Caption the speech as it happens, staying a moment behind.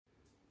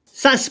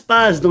Ça se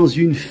passe dans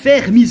une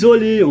ferme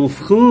isolée en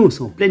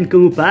France, en pleine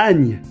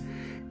campagne.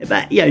 Eh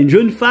ben, il y a une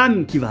jeune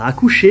femme qui va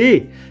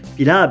accoucher.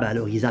 Puis là,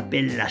 alors ils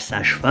appellent la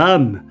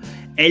sage-femme.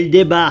 Elle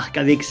débarque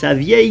avec sa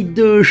vieille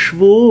 2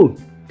 chevaux.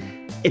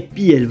 Et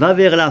puis elle va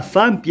vers la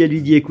femme, puis elle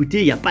lui dit, écoutez,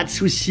 il n'y a pas de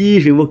souci,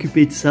 je vais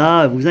m'occuper de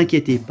ça, vous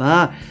inquiétez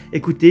pas.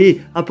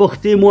 Écoutez,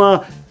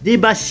 apportez-moi des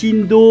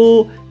bassines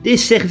d'eau, des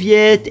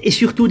serviettes et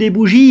surtout des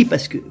bougies,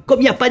 parce que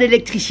comme il n'y a pas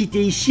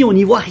d'électricité ici, on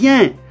n'y voit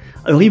rien.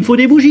 Alors il me faut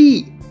des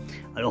bougies.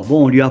 Alors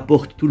bon, on lui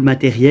apporte tout le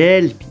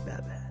matériel, puis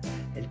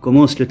elle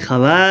commence le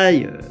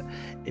travail,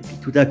 et puis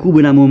tout à coup, au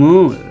bout d'un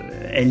moment,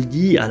 elle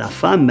dit à la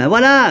femme, ben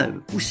voilà,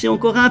 poussez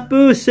encore un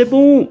peu, c'est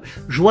bon,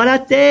 je vois la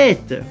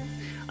tête.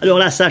 Alors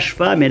la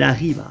sage-femme, elle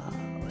arrive à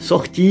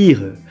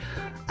sortir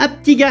un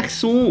petit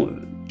garçon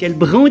qu'elle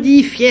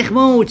brandit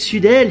fièrement au-dessus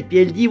d'elle, puis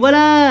elle dit,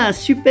 voilà,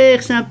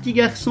 super, c'est un petit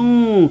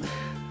garçon,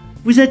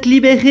 vous êtes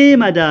libérée,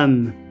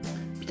 madame.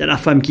 Puis t'as la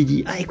femme qui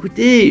dit, ah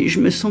écoutez, je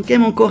me sens quand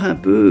même encore un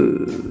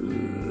peu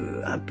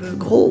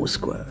grosse,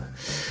 quoi.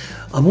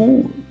 Ah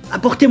bon,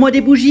 apportez-moi des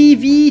bougies,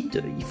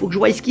 vite, il faut que je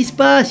voie ce qui se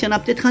passe, il y en a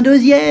peut-être un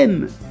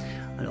deuxième.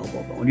 Alors bon,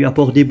 on lui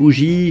apporte des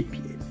bougies, puis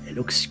elle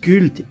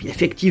ausculte, et puis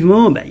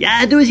effectivement, il y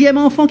a un deuxième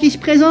enfant qui se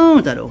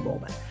présente. Alors bon,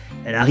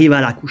 elle arrive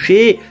à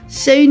l'accoucher,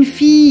 c'est une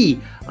fille.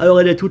 Alors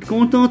elle est toute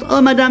contente,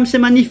 oh madame, c'est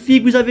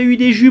magnifique, vous avez eu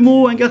des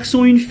jumeaux, un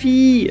garçon, une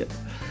fille.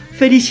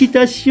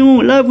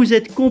 Félicitations, là vous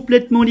êtes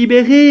complètement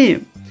libérée.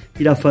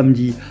 Puis la femme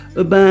dit,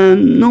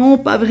 non,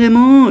 pas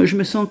vraiment, je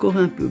me sens encore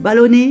un peu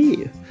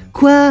ballonnée.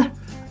 Quoi?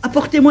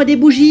 Apportez-moi des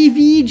bougies,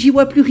 vite, j'y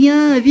vois plus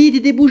rien,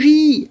 vite, des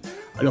bougies.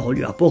 Alors on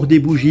lui apporte des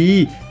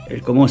bougies,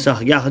 elle commence à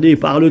regarder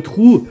par le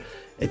trou,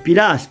 et puis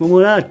là, à ce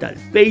moment-là, t'as le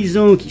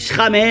paysan qui se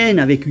ramène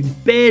avec une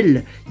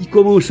pelle, il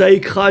commence à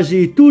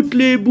écraser toutes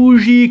les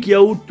bougies qu'il y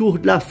a autour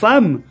de la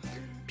femme,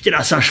 puis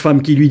la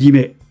sage-femme qui lui dit,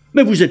 mais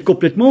vous êtes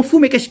complètement fou,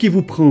 mais qu'est-ce qui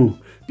vous prend?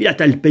 Puis là,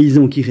 t'as le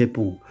paysan qui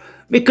répond,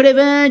 mais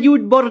Clévin, du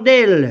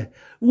bordel,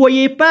 vous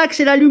voyez pas que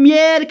c'est la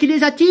lumière qui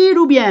les attire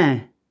ou bien?